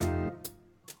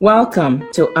Welcome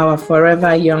to our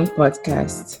Forever Young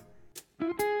podcast,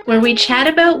 where we chat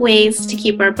about ways to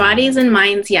keep our bodies and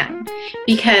minds young,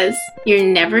 because you're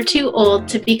never too old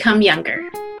to become younger.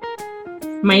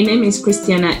 My name is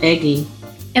Christiana Eggy.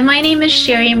 And my name is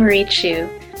Sherry Marie Chu.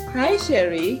 Hi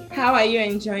Sherry, how are you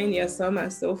enjoying your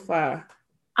summer so far?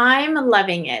 I'm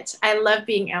loving it. I love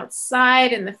being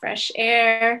outside in the fresh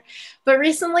air, but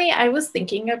recently I was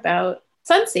thinking about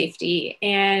sun safety,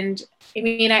 and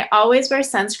I always wear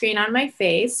sunscreen on my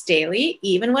face daily,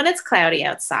 even when it's cloudy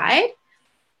outside.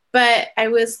 But I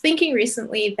was thinking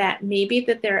recently that maybe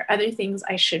that there are other things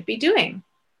I should be doing.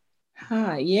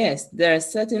 Yes, there are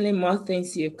certainly more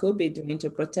things you could be doing to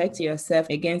protect yourself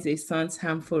against the sun's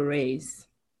harmful rays.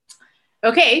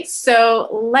 Okay, so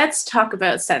let's talk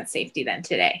about sun safety then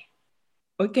today.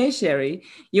 Okay, Sherry,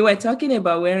 you were talking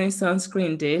about wearing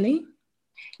sunscreen daily?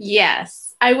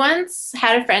 Yes, I once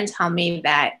had a friend tell me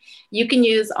that you can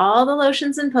use all the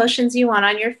lotions and potions you want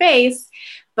on your face,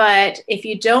 but if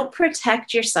you don't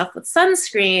protect yourself with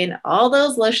sunscreen, all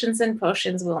those lotions and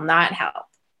potions will not help.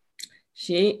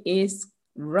 She is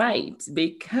right,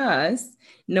 because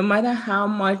no matter how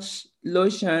much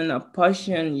lotion or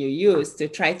potion you use to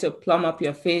try to plump up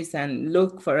your face and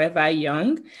look forever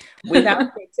young,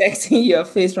 without protecting your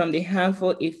face from the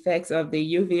harmful effects of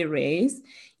the UV rays,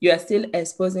 you are still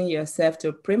exposing yourself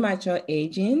to premature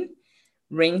aging,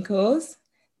 wrinkles,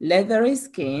 leathery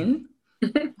skin,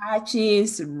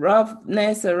 patches,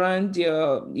 roughness around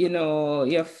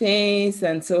your face,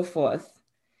 and so forth.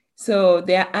 So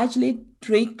there are actually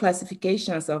 3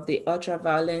 classifications of the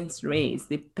ultraviolet rays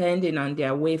depending on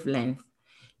their wavelength.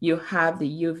 You have the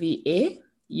UVA,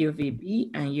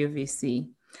 UVB, and UVC.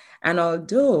 And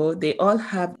although they all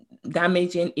have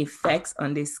damaging effects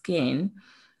on the skin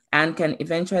and can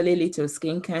eventually lead to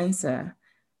skin cancer,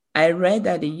 I read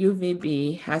that the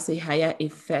UVB has a higher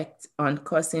effect on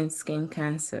causing skin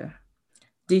cancer.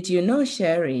 Did you know,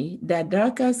 Sherry, that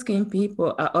darker skinned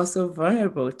people are also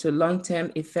vulnerable to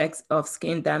long-term effects of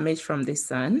skin damage from the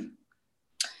sun?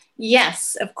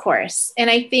 Yes, of course. And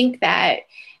I think that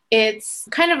it's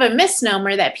kind of a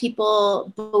misnomer that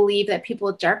people believe that people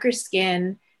with darker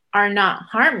skin are not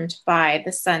harmed by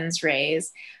the sun's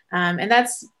rays. And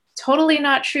that's totally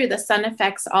not true. The sun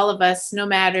affects all of us, no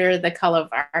matter the color of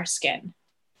our skin.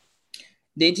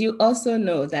 Did you also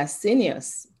know that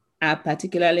seniors are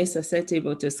particularly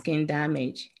susceptible to skin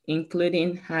damage,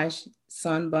 including harsh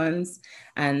sunburns,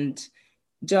 and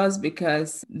just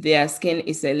because their skin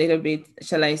is a little bit,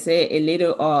 shall I say, a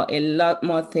little or a lot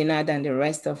more thinner than the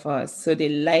rest of us. So the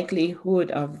likelihood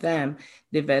of them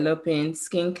developing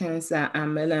skin cancer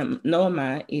and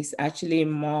melanoma is actually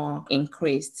more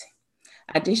increased.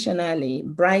 Additionally,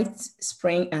 bright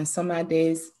spring and summer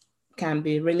days can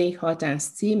be really hot and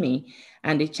steamy,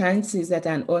 and the chances that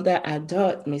an older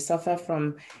adult may suffer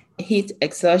from heat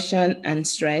exhaustion and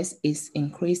stress is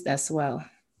increased as well.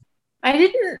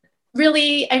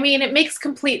 It makes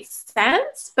complete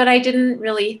sense, but I didn't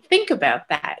really think about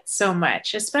that so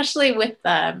much, especially with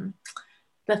the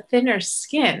thinner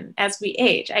skin as we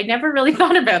age. I never really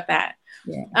thought about that.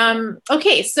 Yeah.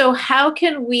 Okay, so how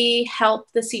can we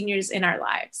help the seniors in our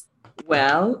lives?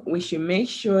 Well, we should make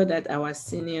sure that our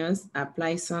seniors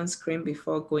apply sunscreen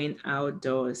before going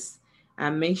outdoors,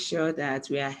 and make sure that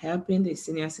we are helping the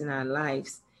seniors in our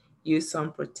lives use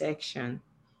sun protection.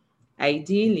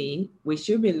 Ideally, we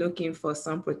should be looking for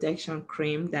sun protection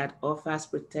cream that offers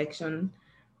protection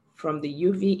from the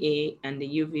UVA and the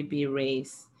UVB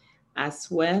rays, as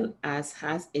well as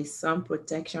has a sun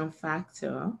protection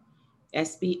factor,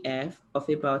 SPF, of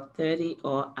about 30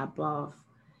 or above.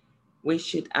 We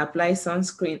should apply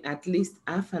sunscreen at least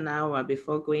half an hour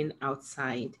before going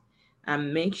outside,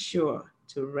 and make sure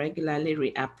to regularly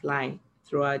reapply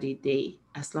throughout the day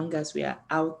as long as we are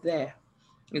out there.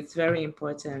 It's very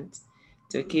important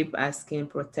to keep our skin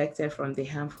protected from the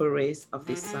harmful rays of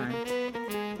the sun.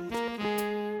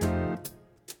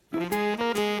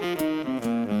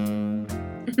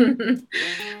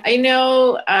 I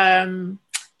know,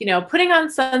 putting on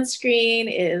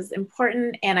sunscreen is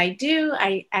important, and I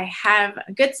have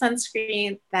a good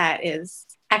sunscreen that is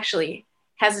actually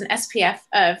has an SPF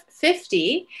of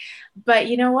 50, but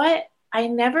you know what? I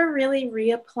never really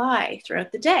reapply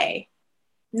throughout the day.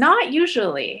 Not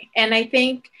usually. And I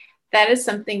think that is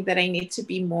something that I need to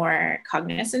be more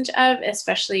cognizant of,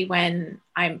 especially when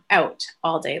I'm out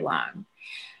all day long.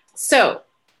 So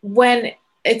when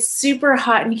it's super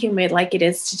hot and humid like it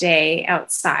is today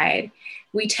outside,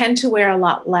 we tend to wear a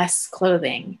lot less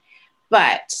clothing.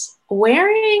 But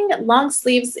wearing long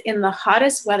sleeves in the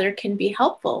hottest weather can be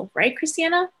helpful, right,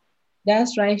 Christiana?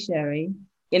 That's right, Sherry.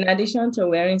 In addition to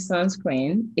wearing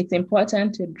sunscreen, it's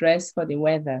important to dress for the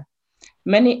weather.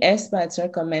 Many experts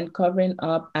recommend covering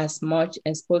up as much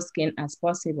exposed skin as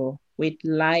possible with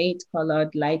light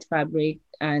colored, light fabric.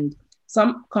 And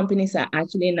some companies are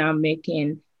actually now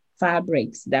making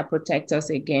fabrics that protect us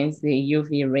against the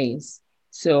UV rays.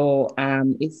 So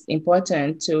it's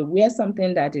important to wear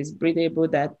something that is breathable,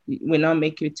 that will not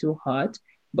make you too hot,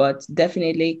 but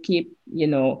definitely keep,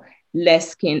 less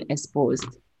skin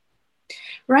exposed.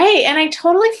 Right. And I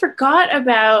totally forgot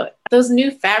about those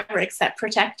new fabrics that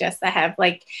protect us that have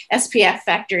like SPF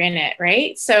factor in it.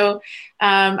 Right. So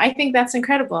I think that's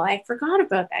incredible. I forgot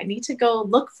about that. I need to go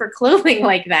look for clothing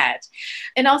like that.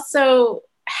 And also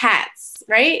hats,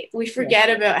 right? We forget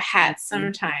about hats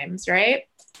sometimes, right?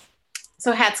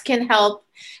 So hats can help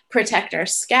protect our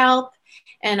scalp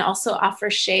and also offer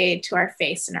shade to our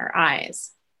face and our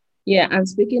eyes. Yeah, and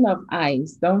speaking of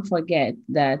eyes, don't forget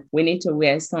that we need to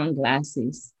wear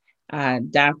sunglasses,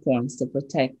 dark ones, to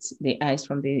protect the eyes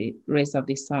from the rays of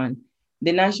the sun.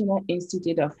 The National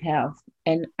Institute of Health,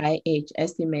 NIH,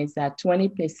 estimates that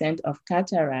 20% of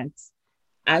cataracts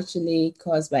actually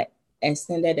caused by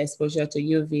extended exposure to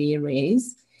UV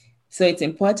rays. So it's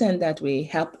important that we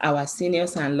help our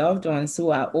seniors and loved ones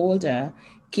who are older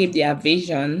keep their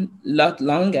vision a lot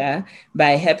longer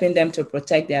by helping them to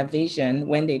protect their vision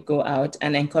when they go out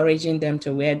and encouraging them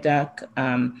to wear dark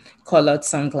colored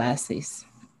sunglasses.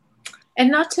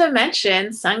 And not to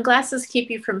mention, sunglasses keep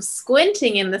you from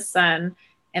squinting in the sun,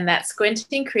 and that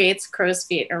squinting creates crow's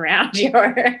feet around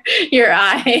your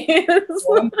eyes.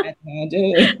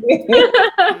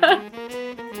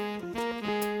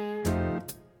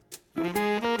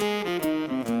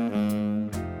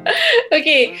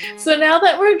 Okay, so now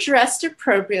that we're dressed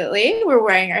appropriately, we're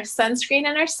wearing our sunscreen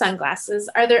and our sunglasses,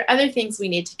 are there other things we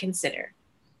need to consider?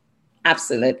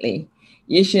 Absolutely.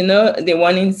 You should know the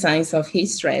warning signs of heat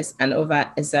stress and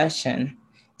overexertion.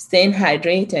 Staying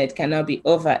hydrated cannot be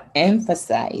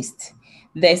overemphasized.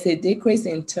 There's a decrease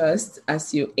in thirst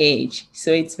as you age,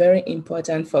 so it's very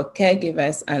important for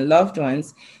caregivers and loved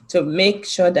ones to make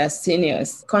sure that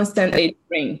seniors constantly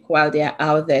drink while they're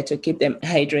out there to keep them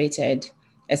hydrated,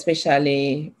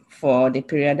 especially for the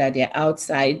period that they're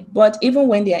outside, but even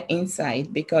when they're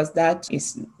inside, because that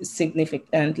is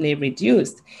significantly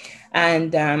reduced.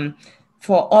 And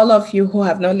for all of you who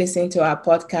have not listened to our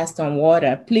podcast on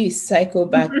water, please cycle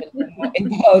back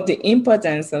about the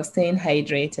importance of staying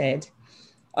hydrated.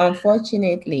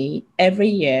 Unfortunately, every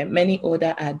year, many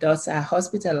older adults are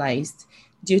hospitalized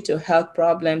due to health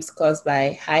problems caused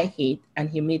by high heat and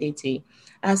humidity,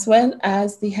 as well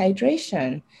as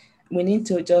dehydration. We need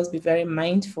to just be very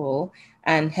mindful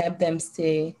and help them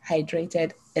stay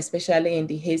hydrated, especially in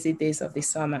the hazy days of the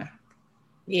summer.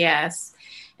 Yes.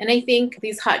 And I think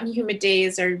these hot and humid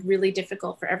days are really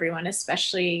difficult for everyone,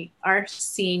 especially our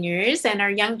seniors and our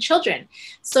young children.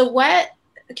 So what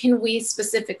can we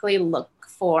specifically look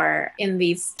for in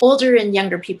these older and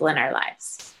younger people in our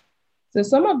lives? So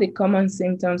some of the common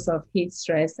symptoms of heat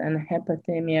stress and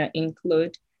hypothermia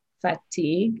include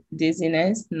fatigue,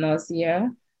 dizziness,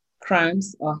 nausea,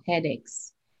 cramps, or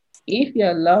headaches. If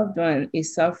your loved one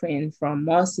is suffering from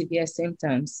more severe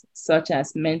symptoms, such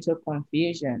as mental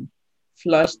confusion,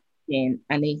 flushed skin,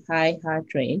 and a high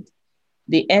heart rate,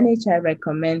 the NHI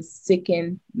recommends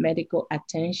seeking medical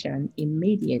attention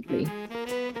immediately.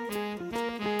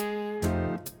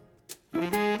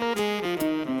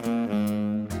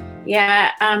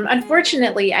 Yeah,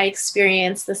 unfortunately, I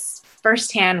experienced this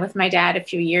firsthand with my dad a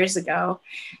few years ago,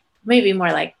 maybe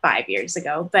more like 5 years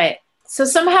ago. But so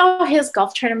somehow his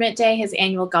golf tournament day, his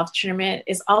annual golf tournament,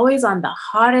 is always on the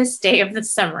hottest day of the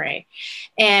summer.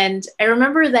 And I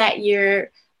remember that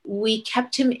year we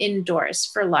kept him indoors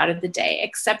for a lot of the day,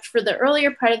 except for the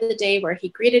earlier part of the day where he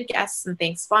greeted guests and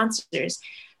thanked sponsors.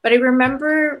 But I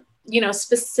remember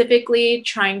specifically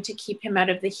trying to keep him out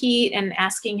of the heat and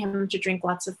asking him to drink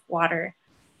lots of water.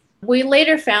 We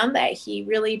later found that he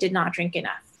really did not drink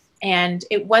enough. And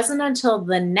it wasn't until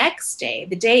the next day,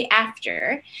 the day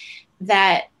after,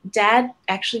 that Dad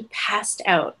actually passed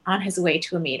out on his way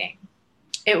to a meeting.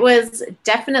 It was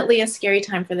definitely a scary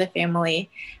time for the family,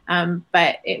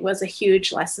 but it was a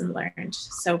huge lesson learned.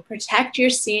 So protect your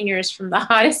seniors from the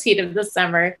hottest heat of the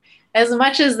summer. As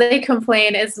much as they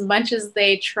complain, as much as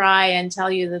they try and tell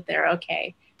you that they're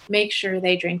okay, make sure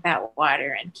they drink that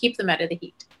water and keep them out of the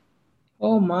heat.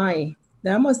 Oh my,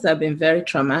 that must have been very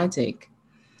traumatic.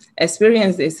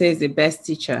 Experience, they say, is the best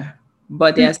teacher,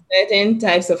 but there are certain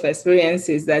types of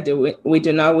experiences that we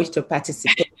do not wish to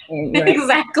participate in. Right?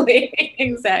 Exactly.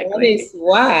 That is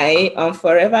why on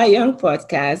Forever Young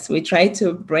podcast, we try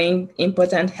to bring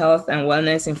important health and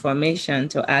wellness information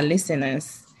to our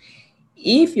listeners.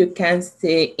 If you can't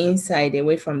stay inside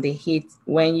away from the heat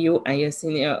when you and your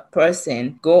senior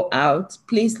person go out,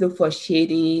 please look for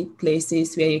shady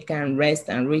places where you can rest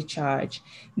and recharge.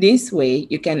 This way,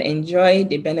 you can enjoy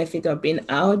the benefit of being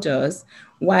outdoors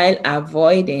while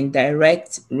avoiding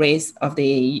direct rays of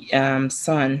the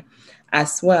sun.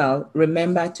 As well,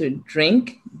 remember to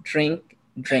drink, drink,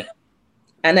 drink.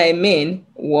 And I mean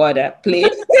water,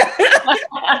 please.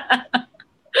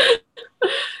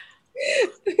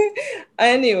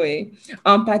 Anyway,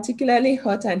 on particularly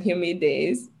hot and humid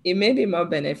days, it may be more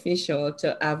beneficial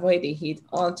to avoid the heat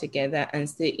altogether and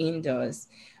stay indoors.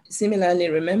 Similarly,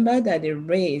 remember that the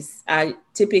rays are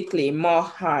typically more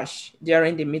harsh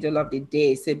during the middle of the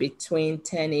day, so between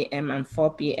 10 a.m. and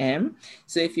 4 p.m.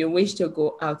 So if you wish to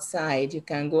go outside, you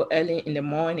can go early in the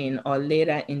morning or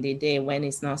later in the day when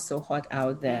it's not so hot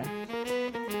out there.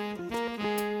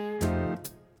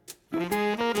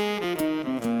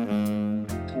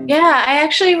 Yeah, I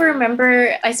actually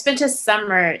remember I spent a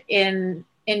summer in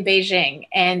Beijing,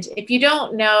 and if you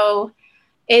don't know,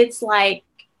 it's like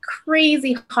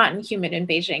crazy hot and humid in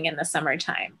Beijing in the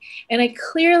summertime. And I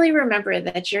clearly remember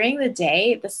that during the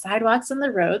day, the sidewalks and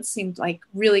the roads seemed like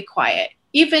really quiet,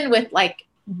 even with like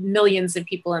millions of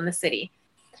people in the city.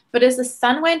 But as the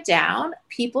sun went down,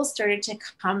 people started to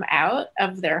come out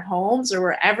of their homes or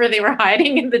wherever they were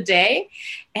hiding in the day.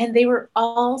 And they were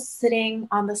all sitting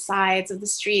on the sides of the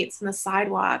streets and the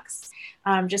sidewalks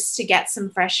just to get some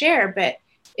fresh air. But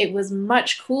it was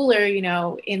much cooler, you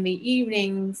know, in the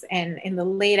evenings and in the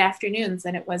late afternoons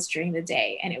than it was during the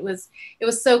day. And it was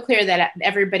so clear that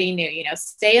everybody knew, you know,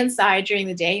 stay inside during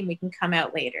the day and we can come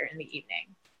out later in the evening.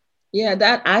 Yeah,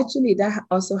 that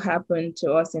also happened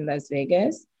to us in Las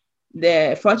Vegas.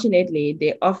 Fortunately,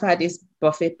 they offer this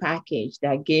buffet package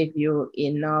that gave you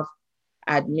enough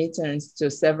admittance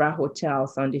to several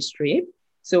hotels on the strip.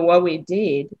 So what we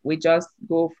did, we just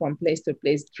go from place to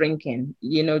place drinking,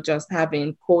 you know, just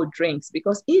having cold drinks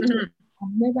because I've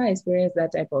never experienced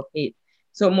that type of heat.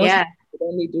 So most people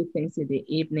only do things in the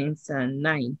evenings and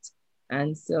night.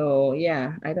 And so,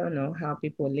 yeah, I don't know how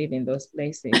people live in those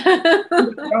places. I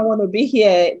don't want to be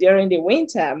here during the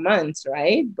winter months,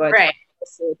 right? But I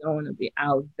also don't want to be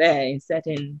out there in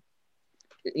certain,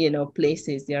 you know,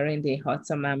 places during the hot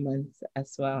summer months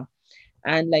as well.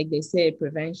 And like they say,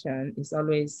 prevention is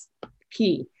always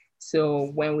key. So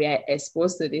when we are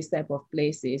exposed to this type of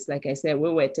places, like I said,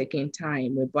 we were taking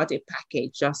time. We bought a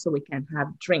package just so we can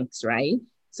have drinks, right?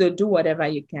 So do whatever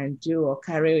you can do or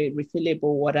carry a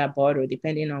refillable water bottle,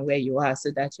 depending on where you are, so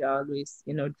that you're always,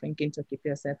 you know, drinking to keep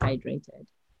yourself hydrated.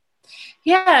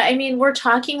 Yeah, I mean, we're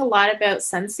talking a lot about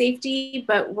sun safety,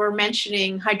 but we're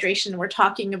mentioning hydration. We're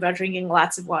talking about drinking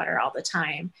lots of water all the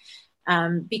time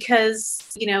because,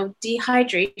 you know,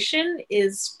 dehydration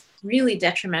is really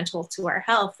detrimental to our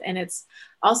health. And it's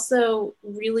also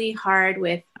really hard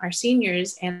with our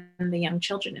seniors and the young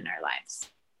children in our lives.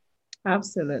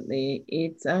 Absolutely.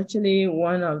 It's actually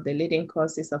one of the leading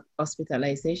causes of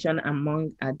hospitalization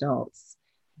among adults.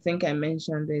 I think I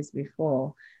mentioned this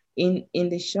before. In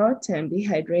the short term,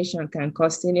 dehydration can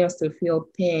cause seniors to feel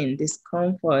pain,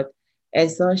 discomfort,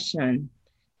 exhaustion.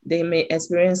 They may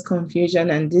experience confusion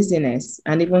and dizziness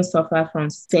and even suffer from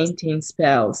fainting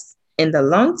spells. In the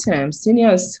long term,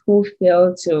 seniors who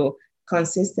fail to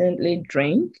consistently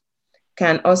drink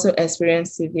can also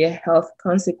experience severe health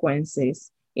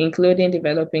consequences, including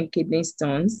developing kidney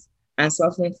stones and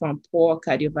suffering from poor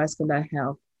cardiovascular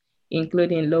health,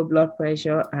 including low blood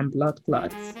pressure and blood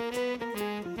clots.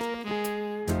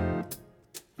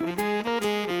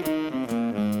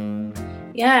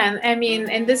 Yeah, I mean,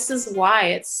 and this is why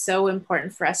it's so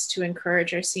important for us to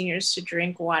encourage our seniors to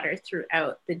drink water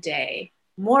throughout the day.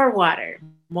 More water,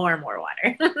 more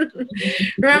water.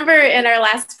 Remember in our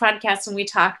last podcast when we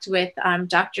talked with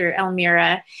Dr.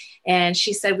 Elmira, and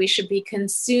she said we should be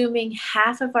consuming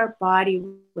half of our body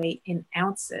weight in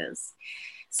ounces.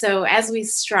 So as we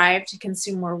strive to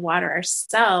consume more water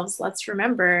ourselves, let's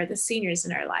remember the seniors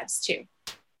in our lives too.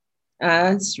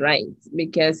 That's right,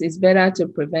 because it's better to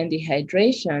prevent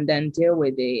dehydration than deal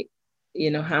with the, you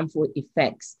know, harmful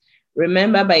effects.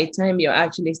 Remember, by the time you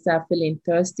actually start feeling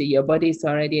thirsty, your body is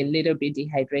already a little bit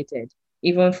dehydrated,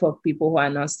 even for people who are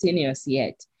not seniors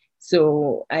yet.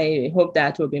 So I hope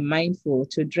that we'll be mindful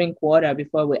to drink water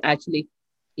before we actually,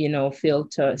 you know, feel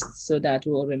thirst so that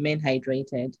we'll remain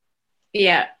hydrated.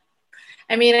 Yeah.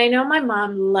 I mean, I know my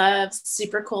mom loves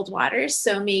super cold water,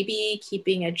 so maybe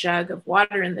keeping a jug of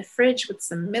water in the fridge with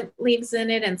some mint leaves in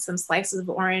it and some slices of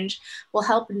orange will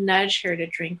help nudge her to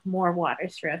drink more water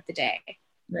throughout the day.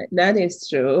 That is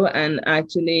true. And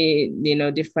actually, you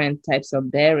know, different types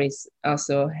of berries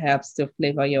also helps to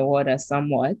flavor your water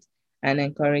somewhat. and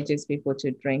encourages people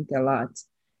to drink a lot.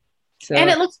 So, and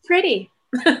it looks pretty.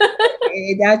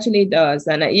 it actually does.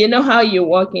 And you know how you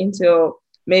walk into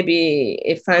maybe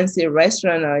a fancy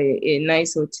restaurant or a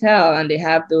nice hotel and they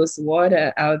have those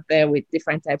water out there with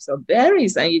different types of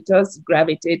berries and you just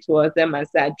gravitate towards them and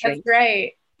start drinking. That's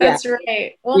right. That's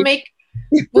right. We'll make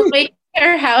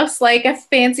our house like a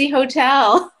fancy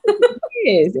hotel.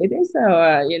 It is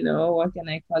our, what can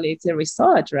I call it? It's a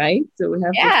resort, right? So we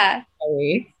have to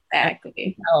away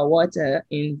exactly our water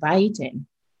inviting.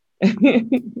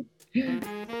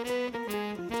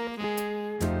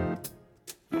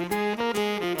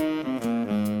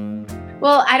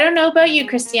 Well, I don't know about you,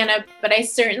 Christiana, but I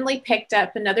certainly picked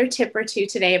up another tip or two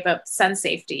today about sun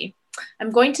safety. I'm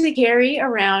going to carry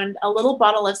around a little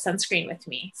bottle of sunscreen with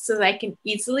me so that I can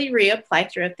easily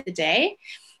reapply throughout the day.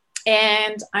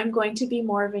 And I'm going to be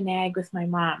more of a nag with my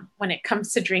mom when it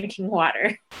comes to drinking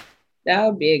water. That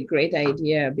would be a great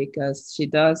idea because she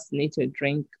does need to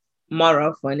drink more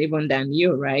often even than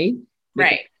you, right?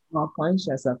 Because right. More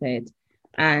conscious of it.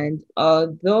 And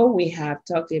although we have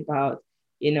talked about,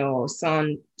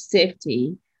 sun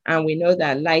safety, and we know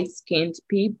that light-skinned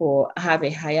people have a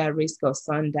higher risk of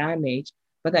sun damage,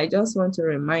 but I just want to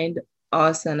remind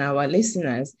us and our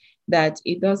listeners that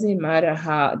it doesn't matter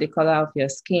how the color of your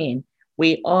skin.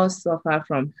 We all suffer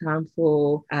from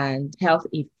harmful and health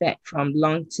effects from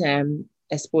long-term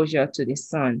exposure to the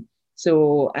sun.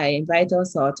 So I invite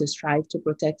us all to strive to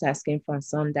protect our skin from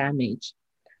sun damage.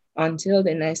 Until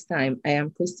the next time, I am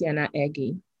Christiana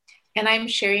Eggy. And I'm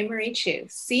Sherry Marie Chu.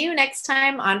 See you next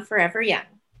time on Forever Young.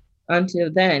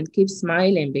 Until then, keep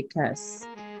smiling because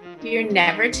you're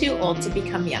never too old to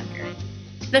become younger.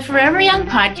 The Forever Young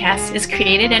podcast is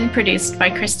created and produced by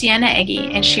Christiana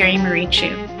Eggy and Sherry Marie Chu.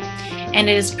 And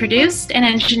it is produced and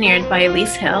engineered by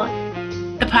Elise Hill.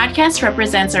 The podcast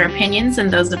represents our opinions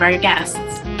and those of our guests.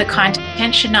 The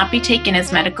content should not be taken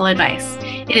as medical advice.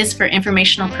 It is for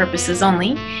informational purposes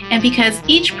only, and because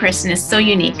each person is so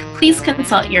unique, please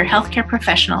consult your healthcare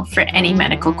professional for any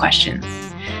medical questions.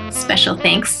 Special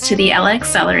thanks to the Ella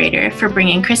Accelerator for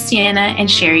bringing Christiana and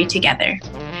Sherry together.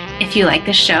 If you like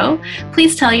the show,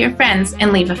 please tell your friends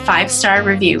and leave a 5-star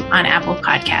review on Apple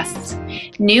Podcasts.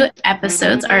 New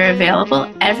episodes are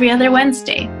available every other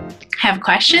Wednesday. Have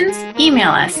questions?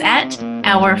 Email us at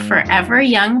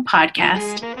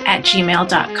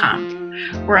ourforeveryoungpodcast@gmail.com.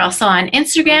 We're also on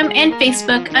Instagram and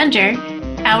Facebook under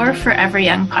Our Forever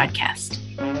Young Podcast.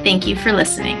 Thank you for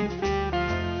listening.